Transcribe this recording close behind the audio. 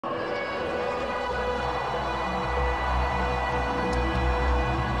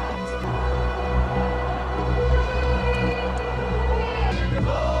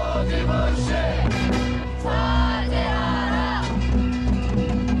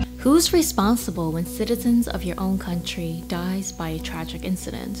Who's responsible when citizens of your own country dies by a tragic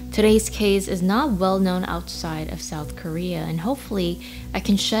incident? Today's case is not well known outside of South Korea, and hopefully I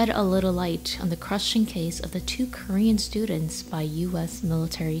can shed a little light on the crushing case of the 2 Korean students by US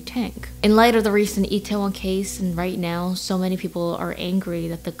military tank. In light of the recent Itaewon case, and right now so many people are angry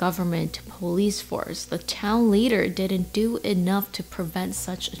that the government, police force, the town leader didn't do enough to prevent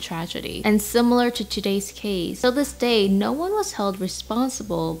such a tragedy. And similar to today's case, till this day no one was held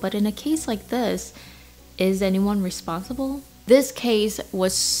responsible, but in a case like this, is anyone responsible? This case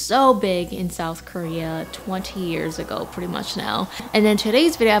was so big in South Korea 20 years ago, pretty much now. And in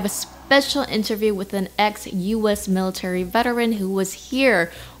today's video, I have a special interview with an ex-US military veteran who was here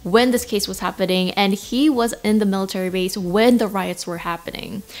when this case was happening, and he was in the military base when the riots were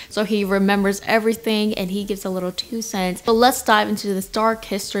happening. So he remembers everything and he gives a little 2 cents. So let's dive into this dark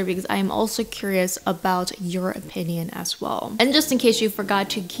history because I am also curious about your opinion as well. And just in case you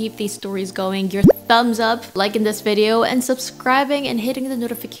forgot to keep these stories going, your thumbs up, liking this video, and subscribing and hitting the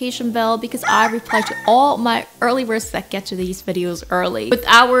notification bell because I reply to all my early birds that get to these videos early. With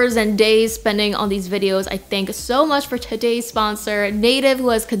hours and days spending on these videos, I thank so much for today's sponsor, Native, who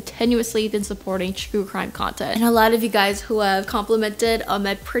has continuously been supporting true crime content. And a lot of you guys who have complimented on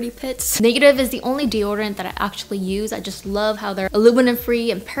my pretty pits. Native is the only deodorant that I actually use. I just love how they're aluminum free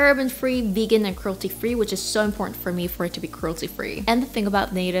and paraben free, vegan and cruelty free, which is so important for me for it to be cruelty free. And the thing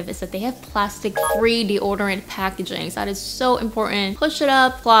about Native is that they have plastic free deodorant packaging. So that is so important. Push it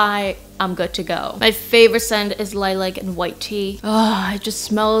up, apply, I'm good to go. My favorite scent is lilac and white tea. Oh, it just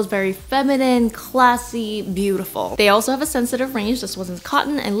smells very feminine, classy, beautiful. They also have a sensitive range. This one's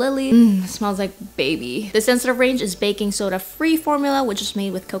cotton and lily. It smells like baby. The sensitive range is baking soda free formula, which is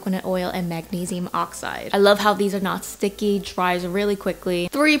made with coconut oil and magnesium oxide. I love how these are not sticky, dries really quickly.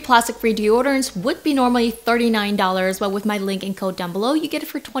 3 plastic free deodorants would be normally $39, but with my link and code down below, you get it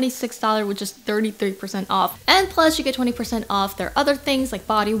for $26, which is 33% off. And plus you get 20% off their other things like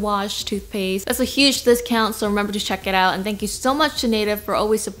body wash, toothpaste. That's a huge discount, so remember to check it out. And thank you so much to Native for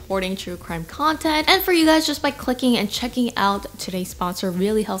always supporting true crime content. And for you guys, just by clicking and checking out today's sponsor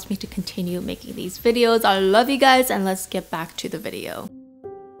really helps me to continue making these videos. I love you guys, and let's get back to the video.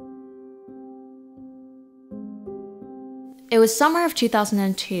 It was summer of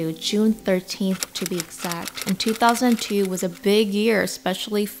 2002, June 13th to be exact, and 2002 was a big year,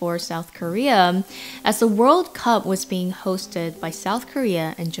 especially for South Korea, as the World Cup was being hosted by South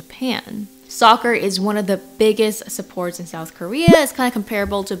Korea and Japan. Soccer is one of the biggest sports in South Korea. It's kind of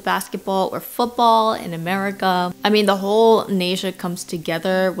comparable to basketball or football in America. I mean, the whole nation comes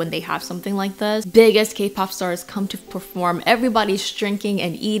together when they have something like this. Biggest K-pop stars come to perform. Everybody's drinking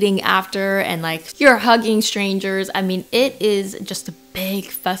and eating after, and like you're hugging strangers. I mean, it is just a big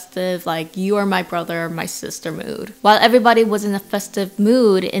festive, like you are my brother, my sister mood. While everybody was in a festive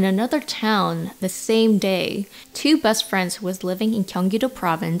mood, in another town the same day, 2 best friends who was living in Gyeonggi-do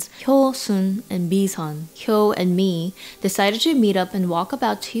province, Hyo and Mi-sun, Hyo&Mi, decided to meet up and walk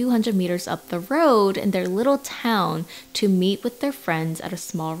about 200 meters up the road in their little town to meet with their friends at a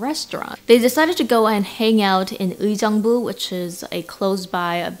small restaurant. They decided to go and hang out in Uijeongbu, which is a close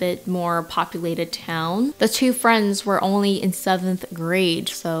by, a bit more populated town. The 2 friends were only in 7th grade,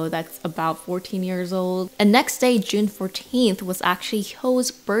 so that's about 14 years old. And next day, June 14th, was actually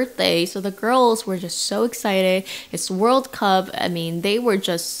Hyo's birthday, so the girls were just so excited. It's World Cup. I mean, they were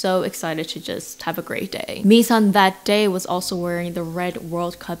just so excited to just have a great day. Mi-sun that day was also wearing the red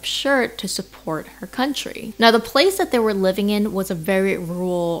World Cup shirt to support her country. Now, the place that they were living in was a very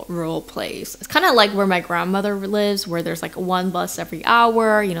rural place. It's kind of like where my grandmother lives, where there's like 1 bus every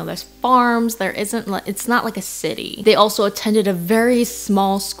hour, you know, there's farms, it's not like a city. They also attended a very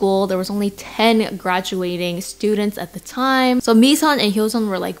small school. There was only 10 graduating students at the time. So Mi-sun and Hyo-sun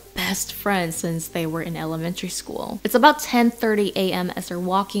were like best friends since they were in elementary school. It's about 10:30 a.m. as they're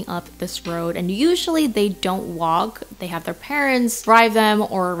walking up this road, and usually they don't walk. They have their parents drive them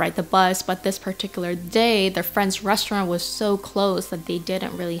or ride the bus, but this particular day, their friend's restaurant was so close that they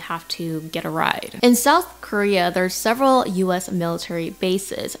didn't really have to get a ride. In South Korea, there's several US military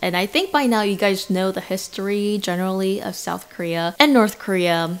bases, and I think by now you guys know the history generally of South Korea and North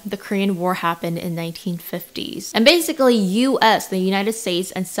Korea. The Korean War happened in 1950s. And basically US, the United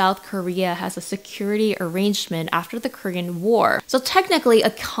States, and South Korea has a security arrangement after the Korean War. So technically a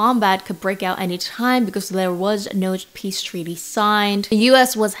combat could break out anytime because there was no peace treaty signed. The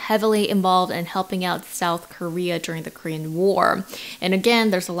US was heavily involved in helping out South Korea during the Korean War. And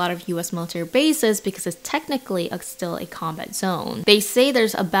again, there's a lot of US military bases because it's technically still a combat zone. They say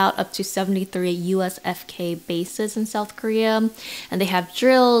there's about up to 73 US FK bases in South Korea, and they have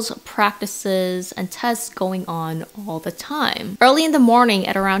drills, practices, and tests going on all the time. Early in the morning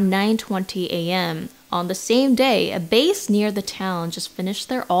at around 9:20 a.m. On the same day, a base near the town just finished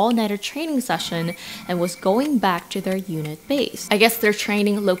their all-nighter training session and was going back to their unit base. I guess their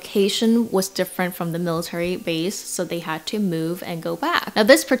training location was different from the military base, so they had to move and go back. Now,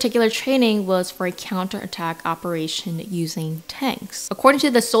 this particular training was for a counterattack operation using tanks. According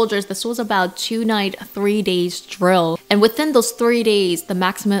to the soldiers, this was about 2-night, 3 days drill. And within those 3 days, the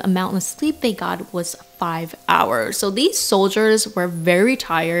maximum amount of sleep they got was 5 hours. So these soldiers were very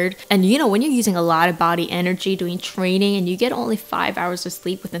tired. And you know, when you're using a lot of body energy doing training and you get only 5 hours of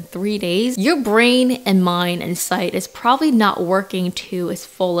sleep within 3 days, your brain and mind and sight is probably not working to its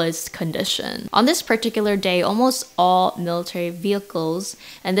fullest condition. On this particular day, almost all military vehicles,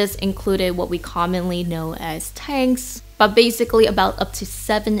 and this included what we commonly know as tanks, but basically about up to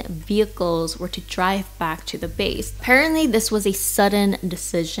 7 vehicles were to drive back to the base. Apparently, this was a sudden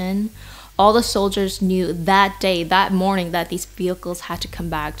decision. All the soldiers knew that day, that morning, that these vehicles had to come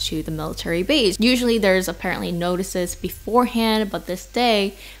back to the military base. Usually there's apparently notices beforehand, but this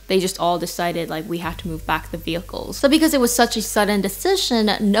day, they just all decided like we have to move back the vehicles. So because it was such a sudden decision,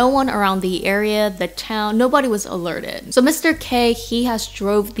 no one around the area, the town, nobody was alerted. So Mr. K, he has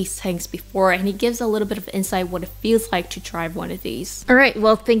drove these tanks before and he gives a little bit of insight what it feels like to drive one of these. All right,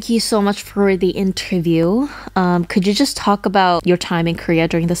 well, thank you so much for the interview. Could you just talk about your time in Korea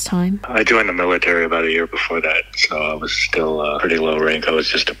during this time? I joined the military about a year before that, so I was still pretty low rank. I was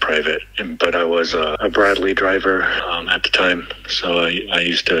just a private, but I was a Bradley driver at the time, so I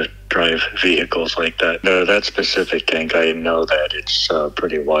used to drive vehicles like that. That specific tank, I know that it's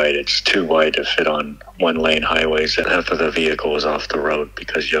pretty wide. It's too wide to fit on one-lane highways, and half of the vehicle was off the road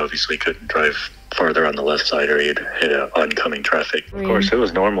because you obviously couldn't drive farther on the left side or you'd hit oncoming traffic. Of course, it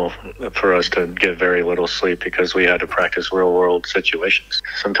was normal for us to get very little sleep because we had to practice real-world situations.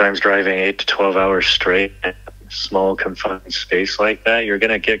 Sometimes driving 8 to 12 hours straight, small confined space like that, you're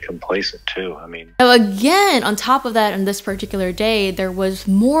gonna get complacent too. I mean, now again, on top of that, on this particular day, there was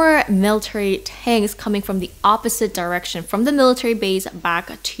more military tanks coming from the opposite direction, from the military base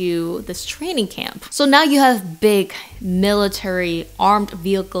back to this training camp. So now you have big military armed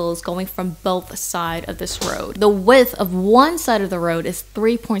vehicles going from both sides of this road. The width of one side of the road is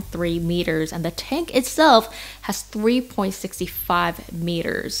 3.3 meters and the tank itself has 3.65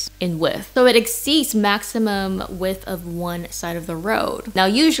 meters in width. So it exceeds maximum width of one side of the road. Now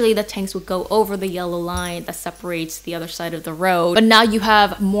usually the tanks would go over the yellow line that separates the other side of the road, but now you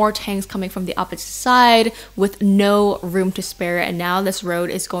have more tanks coming from the opposite side with no room to spare, and now this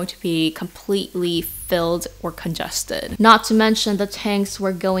road is going to be completely filled or congested. Not to mention the tanks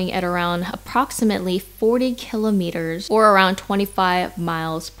were going at around approximately 40 kilometers or around 25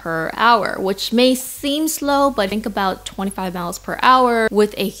 miles per hour, which may seem slow, but think about 25 miles per hour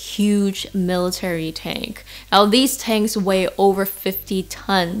with a huge military tank. Now these tanks weigh over 50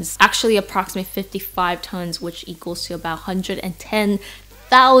 tons, actually approximately 55 tons, which equals to about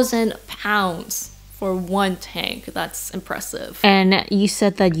 110,000 pounds. For one tank. That's impressive. And you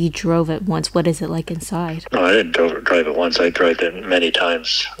said that you drove it once. What is it like inside? No, I didn't drive it once. I drove it many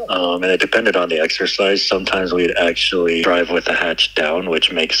times. And it depended on the exercise. Sometimes we'd actually drive with the hatch down,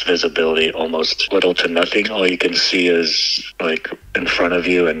 which makes visibility almost little to nothing. All you can see is like in front of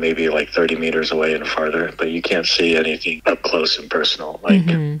you and maybe like 30 meters away and farther, but you can't see anything up close and personal. Like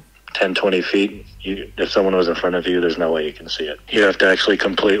 10, 20 feet, if someone was in front of you, there's no way you can see it. You have to actually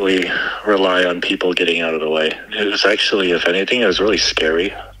completely rely on people getting out of the way. It was actually, if anything, it was really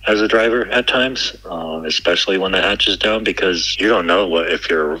scary as a driver at times, especially when the hatch is down, because you don't know what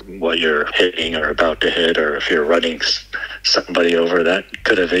you're hitting or about to hit, or if you're running somebody over. That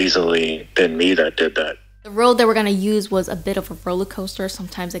could have easily been me that did that. The road that we're going to use was a bit of a roller coaster.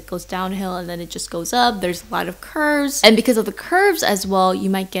 Sometimes it goes downhill and then it just goes up. There's a lot of curves. And because of the curves as well, you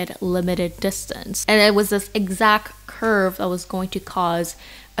might get limited distance. And it was this exact curve that was going to cause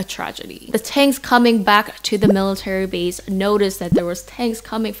a tragedy. The tanks coming back to the military base noticed that there was tanks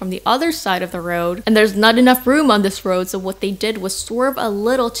coming from the other side of the road and there's not enough room on this road, so what they did was swerve a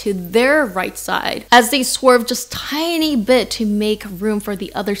little to their right side. As they swerved just tiny bit to make room for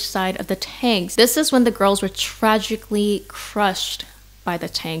the other side of the tanks, this is when the girls were tragically crushed by the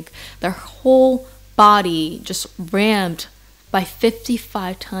tank. Their whole body just rammed by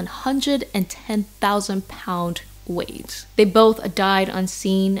 55-ton, 110,000 pound weight. They both died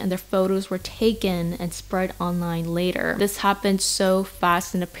unseen and their photos were taken and spread online later. This happened so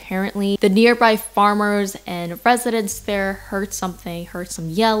fast, and apparently the nearby farmers and residents there heard some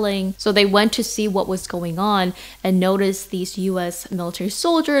yelling. So they went to see what was going on and noticed these US military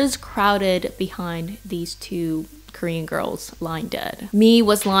soldiers crowded behind these two Korean girls lying dead. Mi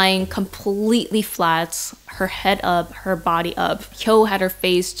was lying completely flat, her head up, her body up. Hyo had her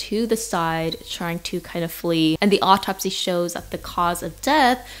face to the side, trying to kind of flee. And the autopsy shows that the cause of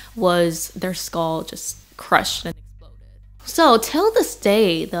death was their skull just crushed and exploded. So till this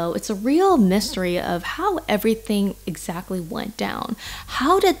day, though, it's a real mystery of how everything exactly went down.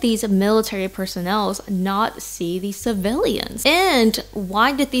 How did these military personnel not see these civilians? And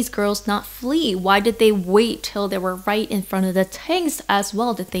why did these girls not flee? Why did they wait till they were right in front of the tanks as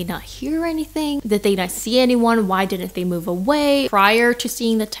well? Did they not hear anything? Did they not see anyone? Why didn't they move away prior to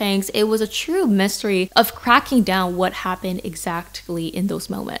seeing the tanks? It was a true mystery of cracking down what happened exactly in those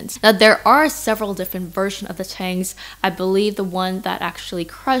moments. Now, there are several different versions of the tanks. I believe the one that actually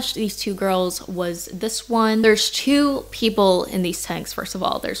crushed these two girls was this one. There's two people in these tanks, first of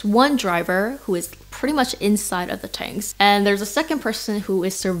all. There's one driver who is pretty much inside of the tanks, and there's a second person who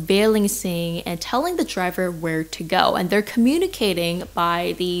is surveilling and telling the driver where to go. And they're communicating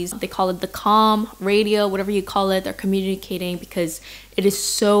by these, they call it the comm radio, whatever you call it. They're communicating because it is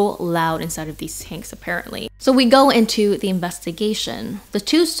so loud inside of these tanks, apparently. So we go into the investigation. The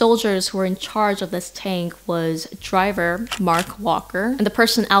two soldiers who were in charge of this tank was driver Mark Walker, and the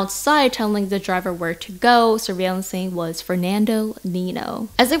person outside telling the driver where to go, surveillancing, was Fernando Nino.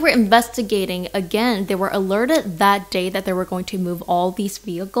 As they were investigating, again, they were alerted that day that they were going to move all these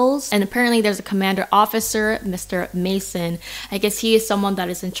vehicles. And apparently there's a commander officer, Mr. Mason. I guess he is someone that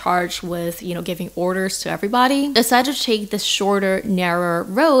is in charge with, you know, giving orders to everybody. Decided to take this shorter, narrower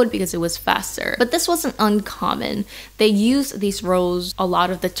road because it was faster. But this wasn't uncommon. They used these roads a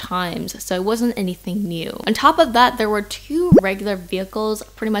lot of the times, so it wasn't anything new. On top of that, there were two regular vehicles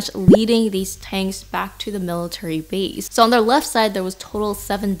pretty much leading these tanks back to the military base. So on their left side, there was total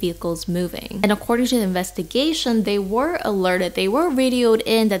 7 vehicles moving. And according to the investigation, they were alerted, they were radioed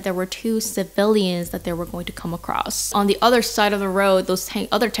in that there were 2 civilians that they were going to come across. On the other side of the road, those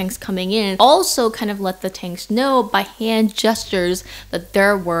other tanks coming in also kind of let the tanks know by hand gestures that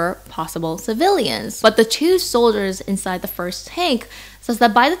there were possible civilians. But the 2 soldiers inside the first tank says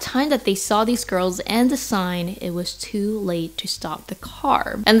that by the time that they saw these girls and the sign, it was too late to stop the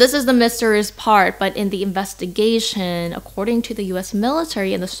car. And this is the mysterious part, but in the investigation, according to the US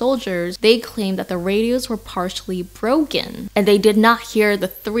military and the soldiers, they claimed that the radios were partially broken. And they did not hear the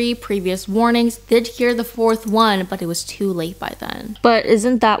 3 previous warnings, did hear the 4th one, but it was too late by then. But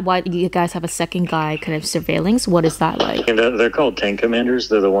isn't that why you guys have a second guy kind of surveillance? What is that like? And they're called tank commanders.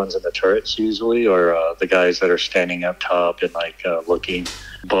 They're the ones in the turrets usually, or the guys that are standing up top and like looking.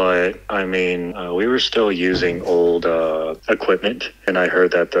 But I mean, we were still using old equipment, and I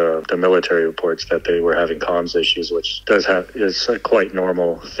heard that the military reports that they were having comms issues, which is a quite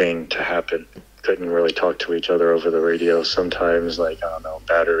normal thing to happen. Couldn't really talk to each other over the radio sometimes, like, I don't know,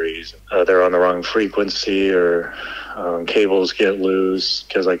 batteries, they're on the wrong frequency, or cables get loose,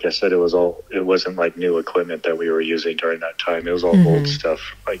 because like I said, it wasn't like new equipment that we were using during that time. It was all old stuff,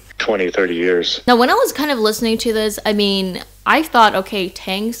 like 20-30 years. Now, when I was kind of listening to this, I mean, I thought, okay,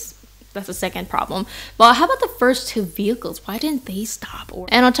 tanks, that's the second problem. But how about the first 2 vehicles? Why didn't they stop?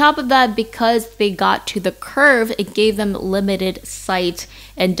 And on top of that, because they got to the curve, it gave them limited sight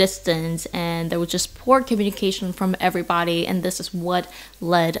and distance, and there was just poor communication from everybody, and this is what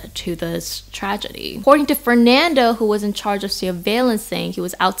led to this tragedy. According to Fernando, who was in charge of surveillancing, he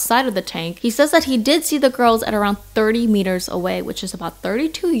was outside of the tank, he says that he did see the girls at around 30 meters away, which is about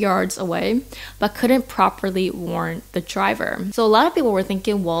 32 yards away, but couldn't properly warn the driver. So a lot of people were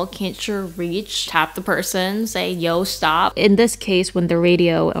thinking, well, can't you reach, tap the person, say, yo, stop? In this case, when the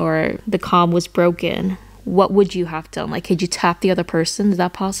radio or the comm was broken, what would you have done? Like, could you tap the other person? Is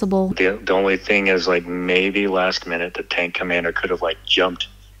that possible? The only thing is, like, maybe last minute the tank commander could have, like, jumped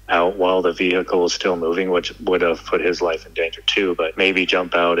out while the vehicle was still moving, which would have put his life in danger too, but maybe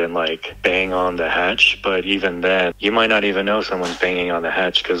jump out and like bang on the hatch. But even then, you might not even know someone's banging on the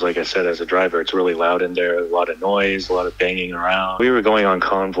hatch, because like I said, as a driver, it's really loud in there, a lot of noise, a lot of banging around. We were going on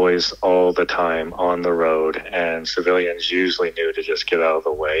convoys all the time on the road, and civilians usually knew to just get out of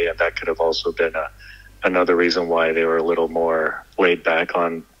the way, and that could have also been another reason why they were a little more laid back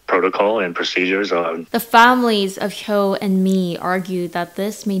on protocol and procedures. The families of Hyo&Mi argued that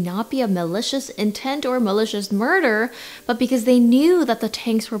this may not be a malicious intent or malicious murder, but because they knew that the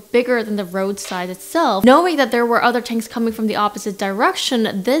tanks were bigger than the roadside itself. Knowing that there were other tanks coming from the opposite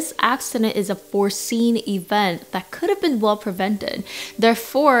direction, this accident is a foreseen event that could have been well prevented.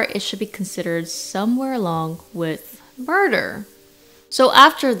 Therefore, it should be considered somewhere along with murder. So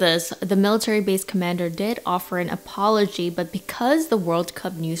after this, the military base commander did offer an apology, but because the World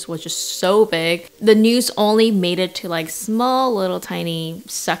Cup news was just so big, the news only made it to like small little tiny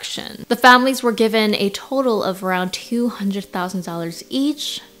section. The families were given a total of around $200,000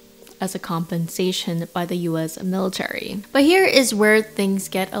 each as a compensation by the US military. But here is where things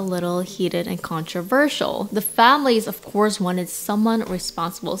get a little heated and controversial. The families, of course, wanted someone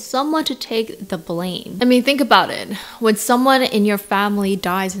responsible, someone to take the blame. I mean, think about it. When someone in your family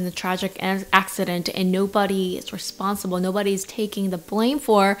dies in a tragic accident and nobody is responsible, nobody is taking the blame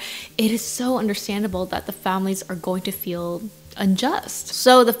for, it is so understandable that the families are going to feel unjust.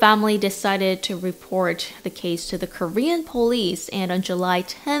 So the family decided to report the case to the Korean police, and on July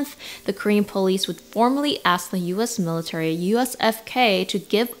 10th, the Korean police would formally ask the US military, USFK, to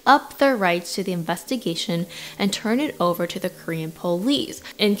give up their rights to the investigation and turn it over to the Korean police.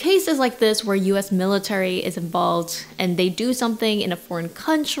 In cases like this where US military is involved and they do something in a foreign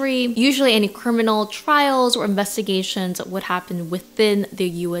country, usually any criminal trials or investigations would happen within the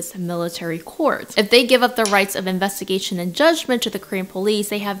US military courts. If they give up the rights of investigation and judgment to the Korean police,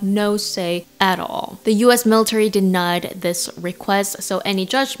 they have no say at all. The US military denied this request, so any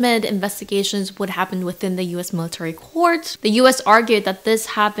judgment, investigations would happen within the US military court. The US argued that this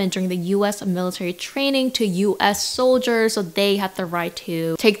happened during the US military training to US soldiers, so they had the right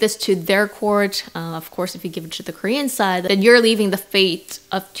to take this to their court. Of course, if you give it to the Korean side, then you're leaving the fate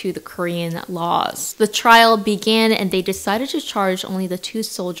up to the Korean laws. The trial began and they decided to charge only the 2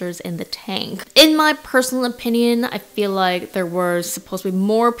 soldiers in the tank. In my personal opinion, I feel like there were supposed to be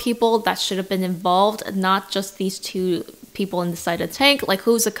more people that should have been involved, not just these 2 people inside the tank. Like,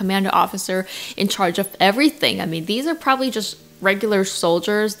 who's the commander officer in charge of everything? I mean, these are probably just regular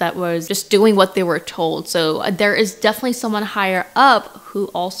soldiers that was just doing what they were told. So there is definitely someone higher up who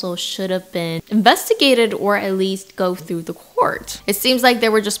also should have been investigated or at least go through the court. It seems like they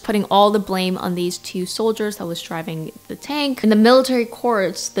were just putting all the blame on these 2 soldiers that was driving the tank. In the military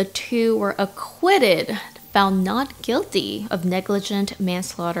courts, the 2 were acquitted, found not guilty of negligent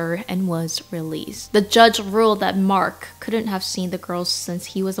manslaughter, and was released. The judge ruled that Mark couldn't have seen the girls since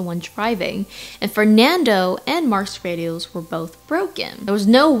he was the one driving, and Fernando and Mark's radios were both broken. There was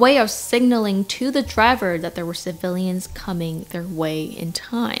no way of signaling to the driver that there were civilians coming their way in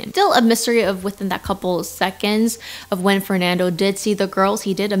time. Still a mystery of within that couple of seconds of when Fernando did see the girls.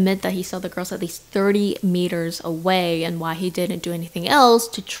 He did admit that he saw the girls at least 30 meters away, and why he didn't do anything else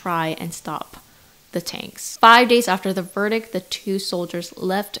to try and stop the tanks. 5 days after the verdict, the 2 soldiers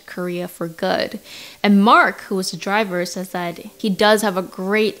left Korea for good. And Mark, who was the driver, says that he does have a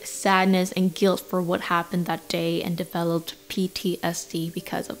great sadness and guilt for what happened that day and developed PTSD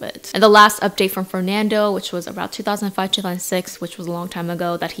because of it. And the last update from Fernando, which was about 2005-2006, which was a long time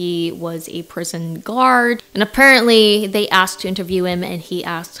ago, that he was a prison guard. And apparently they asked to interview him and he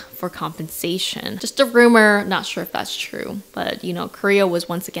asked for compensation. Just a rumor, not sure if that's true. But, you know, Korea was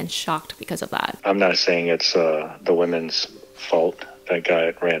once again shocked because of that. I'm not saying it's the women's fault that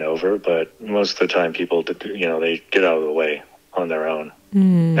got ran over, but most of the time people, they get out of the way on their own.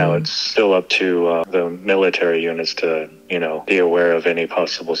 Now it's still up to the military units to, be aware of any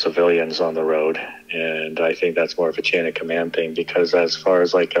possible civilians on the road. And I think that's more of a chain of command thing, because as far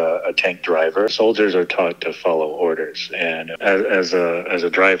as like a tank driver, soldiers are taught to follow orders. And as a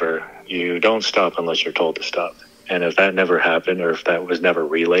driver, you don't stop unless you're told to stop. And if that never happened, or if that was never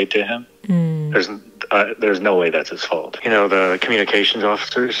relayed to him, there's no way that's his fault. The communications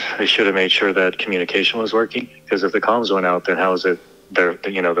officers, they should have made sure that communication was working, because if the comms went out, then how is it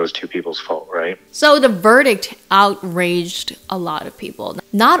those 2 people's fault, right? So the verdict outraged a lot of people.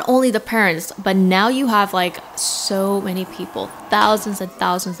 Not only the parents, but now you have like so many people, thousands and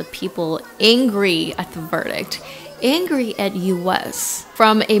thousands of people angry at the verdict. Angry at US.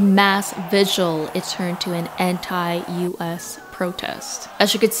 From a mass vigil, it turned to an anti-US protest.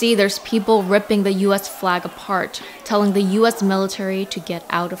 As you could see, there's people ripping the US flag apart, telling the US military to get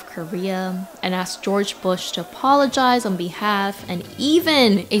out of Korea, and asked George Bush to apologize on behalf, and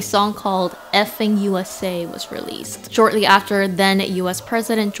even a song called Effing USA was released. Shortly after, then US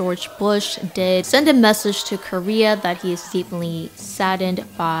President George Bush did send a message to Korea that he is deeply saddened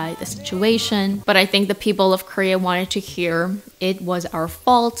by the situation, but I think the people of Korea wanted to hear, it was our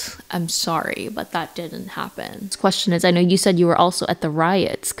fault, I'm sorry, but that didn't happen. This question is, I know you said you were also at the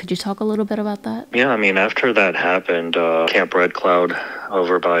riots. Could you talk a little bit about that? Yeah, I mean, after that happened, Camp Red Cloud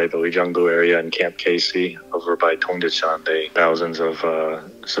over by the Uijeongbu area and Camp Casey over by Dongdaecheon, thousands of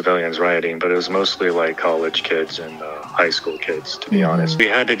civilians rioting, but it was mostly like college kids and high school kids, to be honest. We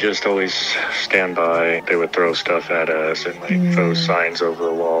had to just always stand by. They would throw stuff at us and like throw signs over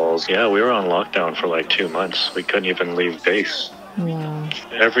the walls. Yeah, we were on lockdown for like 2 months. We couldn't even leave base. Wow.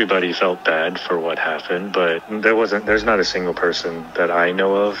 Everybody felt bad for what happened, but there's not a single person that I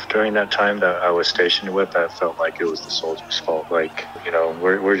know of during that time that I was stationed with that felt like it was the soldiers' fault. Like,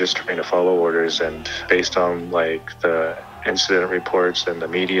 we're just trying to follow orders, and based on like the incident reports and the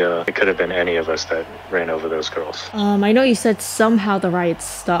media, it could have been any of us that ran over those girls. I know you said somehow the riots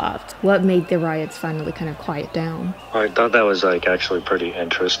stopped. What made the riots finally kind of quiet down? I thought that was like actually pretty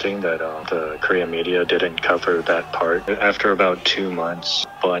interesting that the Korean media didn't cover that part. After about 2 months,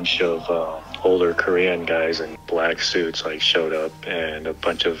 a bunch of older Korean guys in black suits like showed up, and a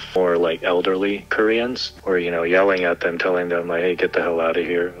bunch of more like elderly Koreans were, yelling at them, telling them like, hey, get the hell out of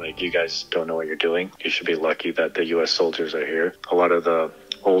here. Like, you guys don't know what you're doing. You should be lucky that the US soldiers are here. A lot of the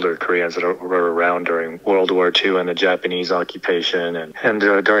older Koreans that were around during World War II and the Japanese occupation and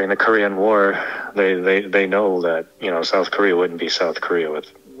during the Korean War, they know that, South Korea wouldn't be South Korea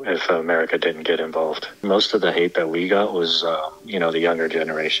if America didn't get involved. Most of the hate that we got was, the younger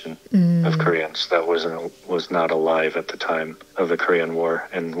generation of Koreans that was not alive at the time of the Korean War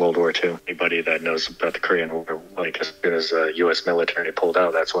and World War II. Anybody that knows about the Korean War, like as soon as the U.S. military pulled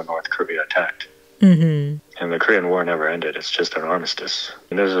out, that's when North Korea attacked. And the Korean War never ended. It's just an armistice.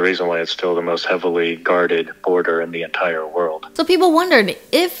 And there's a reason why it's still the most heavily guarded border in the entire world. So people wondered,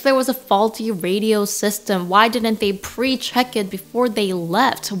 if there was a faulty radio system, why didn't they pre-check it before they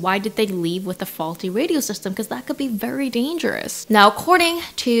left? Why did they leave with a faulty radio system? Because that could be very dangerous. Now, according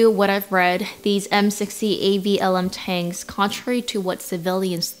to what I've read, these M60 AVLM tanks, contrary to what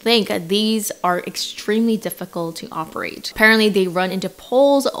civilians think, these are extremely difficult to operate. Apparently, they run into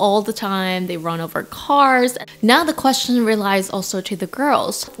poles all the time. They run over cars. Now the question relies also to the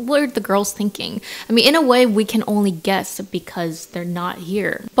girls. What are the girls thinking? I mean, in a way, we can only guess because they're not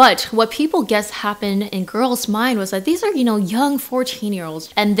here. But what people guess happened in girls' mind was that these are, young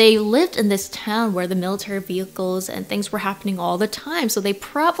 14-year-olds, and they lived in this town where the military vehicles and things were happening all the time. So they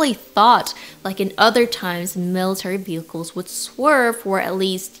probably thought, like in other times, military vehicles would swerve, or at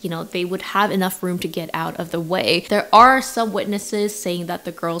least, they would have enough room to get out of the way. There are some witnesses saying that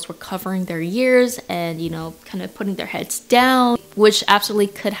the girls were covering their ears and, kind of putting their heads down, which absolutely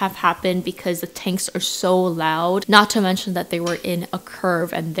could have happened because the tanks are so loud. Not to mention that they were in a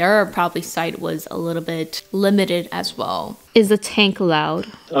curve and their probably sight was a little bit limited as well. Is the tank loud?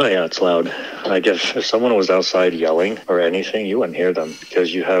 Oh yeah, it's loud. Like if someone was outside yelling or anything, you wouldn't hear them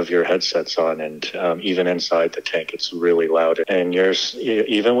because you have your headsets on, and even inside the tank, it's really loud. And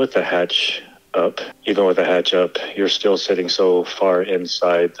even with the hatch up, you're still sitting so far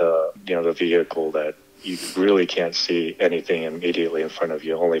inside the vehicle that you really can't see anything immediately in front of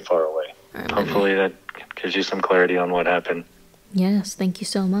you, only far away. Hopefully that gives you some clarity on what happened. Yes, thank you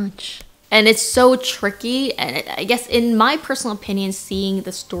so much. And it's so tricky, and I guess in my personal opinion, seeing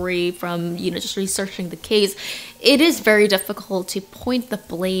the story from, just researching the case, it is very difficult to point the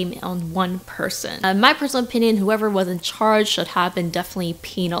blame on one person. In my personal opinion, whoever was in charge should have been definitely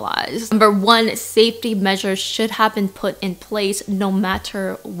penalized. Number one, safety measures should have been put in place no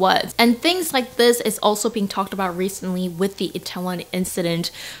matter what. And things like this is also being talked about recently with the Itaewon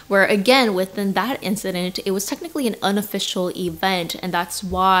incident, where again, within that incident, it was technically an unofficial event, and that's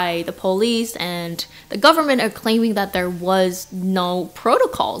why the police and the government are claiming that there was no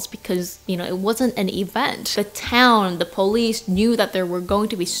protocols because, it wasn't an event. The police knew that there were going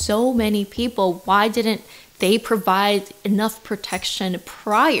to be so many people. Why didn't they provide enough protection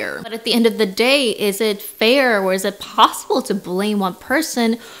prior? But at the end of the day, is it fair or is it possible to blame one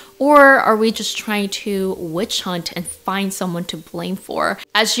person? Or are we just trying to witch hunt and find someone to blame for?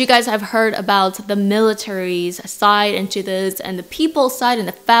 As you guys have heard about the military's side into this and the people's side and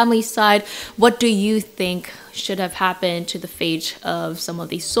the family side, what do you think should have happened to the fate of some of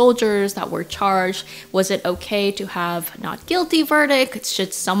these soldiers that were charged? Was it okay to have not guilty verdict?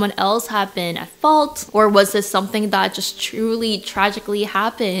 Should someone else have been at fault? Or was this something that just truly tragically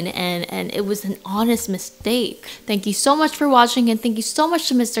happened and it was an honest mistake? Thank you so much for watching, and thank you so much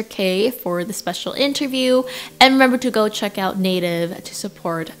to Mr. K for the special interview. And remember to go check out Native to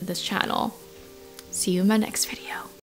support this channel. See you in my next video.